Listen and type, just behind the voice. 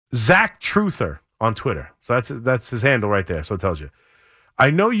Zach Truther on Twitter. So that's his handle right there. So it tells you. I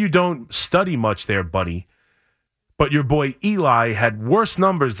know you don't study much there, buddy, but your boy Eli had worse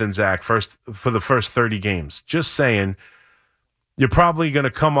numbers than Zach for the first 30 games. Just saying, you're probably going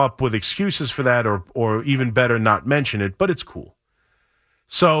to come up with excuses for that or even better, not mention it, but it's cool.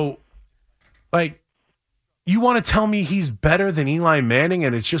 So, like, you want to tell me he's better than Eli Manning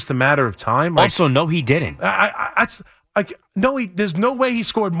and it's just a matter of time? Like, Also, no, he didn't. There's no way he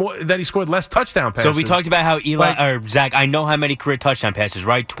scored less touchdown passes. So we talked about how Zach, I know how many career touchdown passes,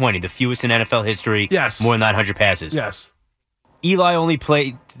 right? 20, the fewest in NFL history. Yes. More than 900 passes. Yes. Eli only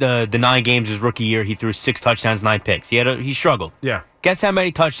played the 9 games his rookie year. He threw 6 touchdowns, 9 picks. He struggled. Yeah. Guess how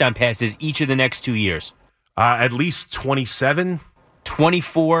many touchdown passes each of the next 2 years? At least 27.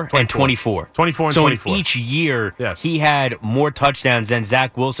 24 and 24. 24 and so 24. So in each year, yes, he had more touchdowns than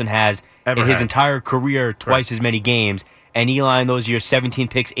Zach Wilson has in his entire career, twice as many games. And Eli in those years, 17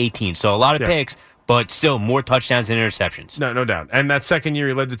 picks, 18. So a lot of picks, but still more touchdowns than interceptions. No doubt. And that second year,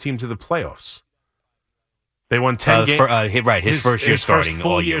 he led the team to the playoffs. They won 10 games. His first year starting. First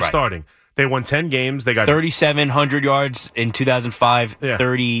full year starting. They won 10 games. They got 3,700 yards in 2005,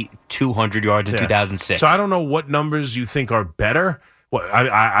 3,200 yards in 2006. So I don't know what numbers you think are better. What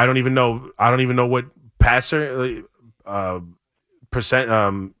I don't even know. I don't even know what passer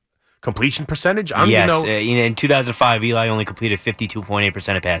completion percentage. I don't even know. In 2005, Eli only completed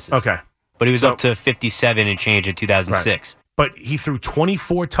 52.8% of passes. Okay, but he was up to 57 and change in 2006. Right. But he threw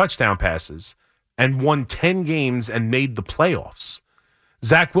 24 touchdown passes and won 10 games and made the playoffs.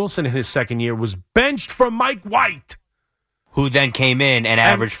 Zach Wilson in his second year was benched for Mike White, who then came in and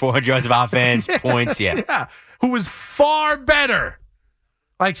averaged 400 yards of offense, points. Yeah, who was far better.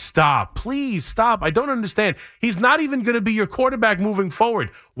 Like, stop. Please stop. I don't understand. He's not even going to be your quarterback moving forward.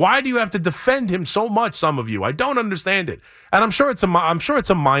 Why do you have to defend him so much, some of you? I don't understand it. And I'm sure it's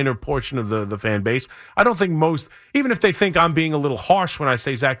a minor portion of the fan base. I don't think most, even if they think I'm being a little harsh when I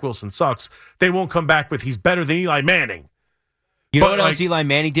say Zach Wilson sucks, they won't come back with he's better than Eli Manning. You know what else Eli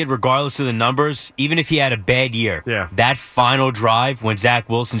Manning did, regardless of the numbers? Even if he had a bad year, that final drive when Zach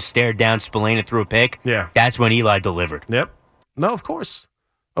Wilson stared down Spillane and threw a pick, that's when Eli delivered. Yep. No, of course.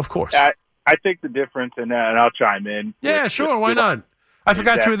 Of course. I think the difference in that, and I'll chime in. Yeah, sure. Why not? I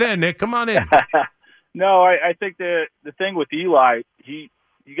forgot you were there, Nick. Come on in. No, I think the thing with Eli, you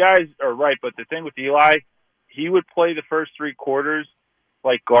guys are right, but the thing with Eli, he would play the first 3 quarters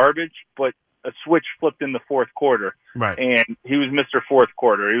like garbage, but a switch flipped in the fourth quarter. Right. And he was Mr. Fourth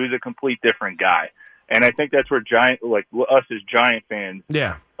Quarter. He was a complete different guy. And I think that's where us as Giant fans,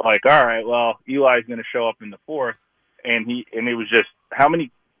 all right, well, Eli's going to show up in the fourth. And it was just, how many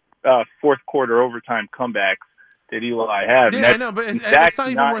fourth quarter overtime comebacks did Eli have? Yeah, I know, but it's not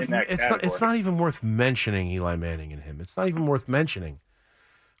even it's not even worth mentioning Eli Manning and him. It's not even worth mentioning.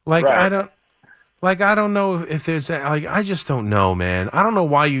 Like, right. I don't know if there's I just don't know, man. I don't know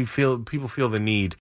why people feel the need